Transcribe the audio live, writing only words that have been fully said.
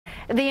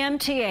The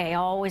MTA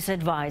always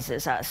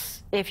advises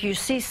us, if you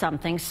see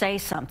something, say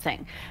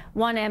something.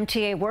 One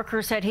MTA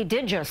worker said he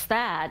did just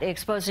that,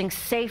 exposing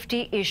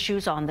safety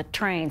issues on the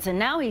trains. And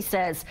now he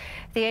says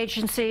the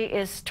agency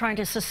is trying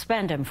to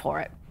suspend him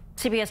for it.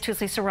 CBS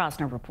 2's Lisa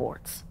Rozner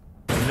reports.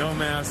 No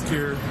mask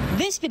here.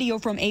 This video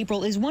from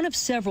April is one of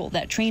several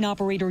that train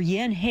operator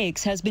Yen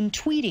Hicks has been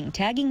tweeting,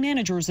 tagging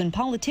managers and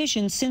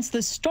politicians since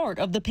the start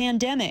of the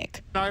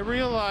pandemic. I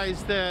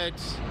realized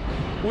that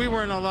we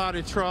were in a lot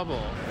of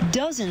trouble.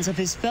 Dozens of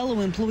his fellow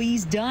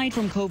employees died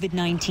from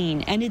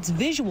COVID-19, and it's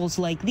visuals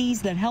like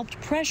these that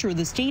helped pressure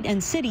the state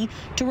and city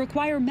to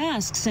require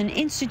masks and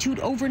institute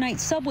overnight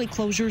subway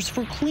closures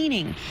for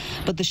cleaning.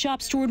 But the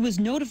shop steward was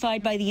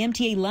notified by the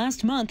MTA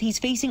last month he's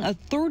facing a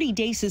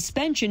 30-day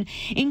suspension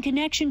in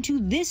connection to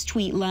this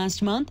tweet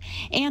last month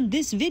and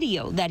this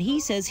video that he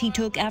says he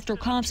took after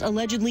cops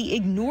allegedly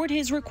ignored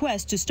his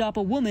request to stop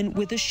a woman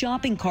with a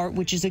shopping cart,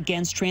 which is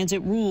against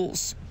transit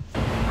rules.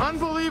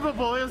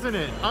 Unbelievable, isn't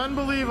it?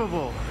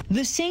 Unbelievable.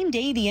 The same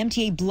day the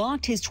MTA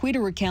blocked his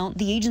Twitter account,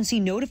 the agency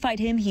notified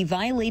him he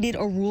violated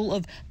a rule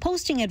of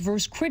posting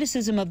adverse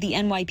criticism of the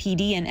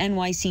NYPD and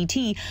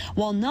NYCT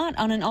while not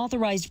on an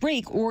authorized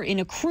break or in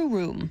a crew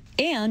room,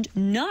 and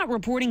not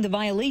reporting the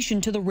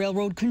violation to the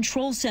Railroad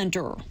Control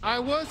Center. I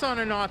was on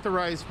an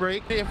authorized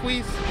break. If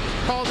we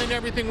called in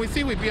everything we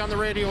see, we'd be on the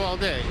radio all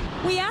day.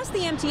 We asked the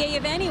MTA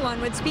if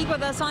anyone would speak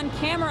with us on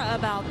camera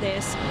about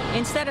this.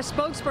 Instead, a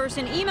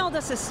spokesperson emailed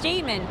us a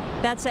statement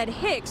that said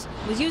Hicks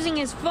was using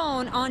his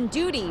phone on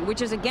duty,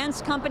 which is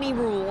against company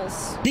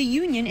rules. The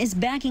union is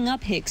backing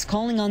up Hicks,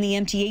 calling on the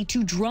MTA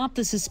to drop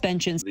the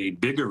suspensions. The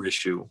bigger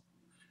issue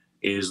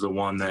is the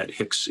one that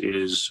Hicks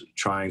is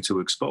trying to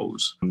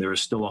expose. There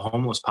is still a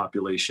homeless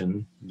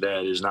population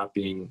that is not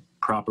being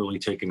properly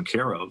taken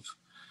care of.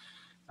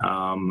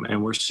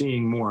 And we're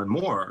seeing more and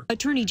more.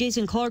 Attorney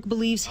Jason Clark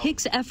believes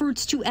Hicks'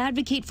 efforts to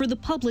advocate for the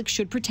public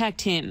should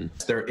protect him.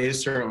 There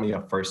is certainly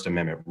a First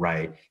Amendment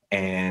right.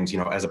 And,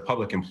 as a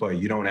public employee,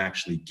 you don't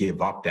actually give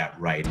up that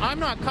right. I'm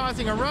not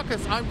causing a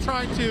ruckus. I'm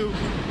trying to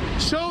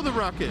show the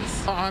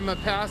ruckus. I'm a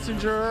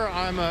passenger.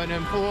 I'm an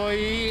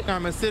employee.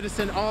 I'm a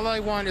citizen. All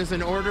I want is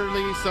an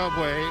orderly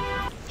subway.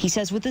 He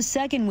says with the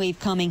second wave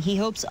coming, he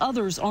hopes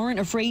others aren't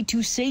afraid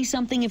to say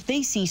something if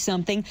they see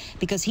something,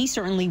 because he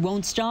certainly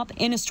won't stop.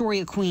 In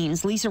Astoria,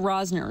 Queens, Lisa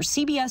Rozner,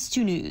 CBS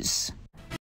 2 News.